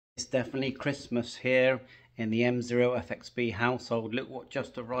It's definitely Christmas here in the M0FXB household. Look what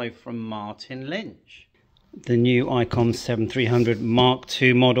just arrived from Martyn Lynch. The new ICOM 7300 Mark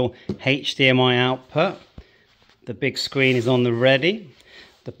II model HDMI output. The big screen is on the ready.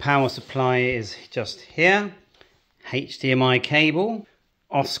 The power supply is just here. HDMI cable.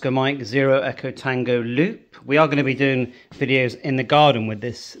 Oscar Mike 0 Echo Tango loop. We are going to be doing videos in the garden with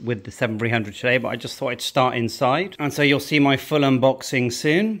the 7300 today, but I just thought I'd start inside. And so you'll see my full unboxing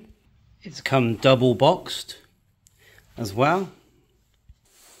soon. It's come double boxed as well.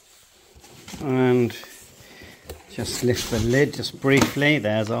 And just lift the lid just briefly.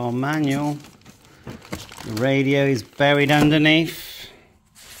 There's our manual. The radio is buried underneath.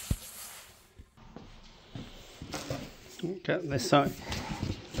 Get this side.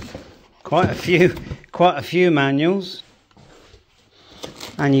 Quite a few manuals,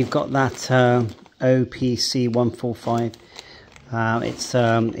 and you've got that OPC 145.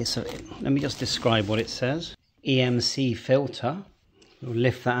 Let me just describe what it says. EMC filter. We'll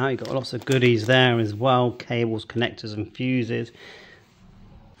lift that out. You've got lots of goodies there as well. Cables, connectors, and fuses.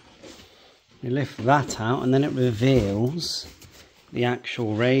 You lift that out, and then it reveals the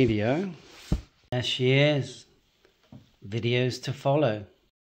actual radio. There she is. Videos to follow.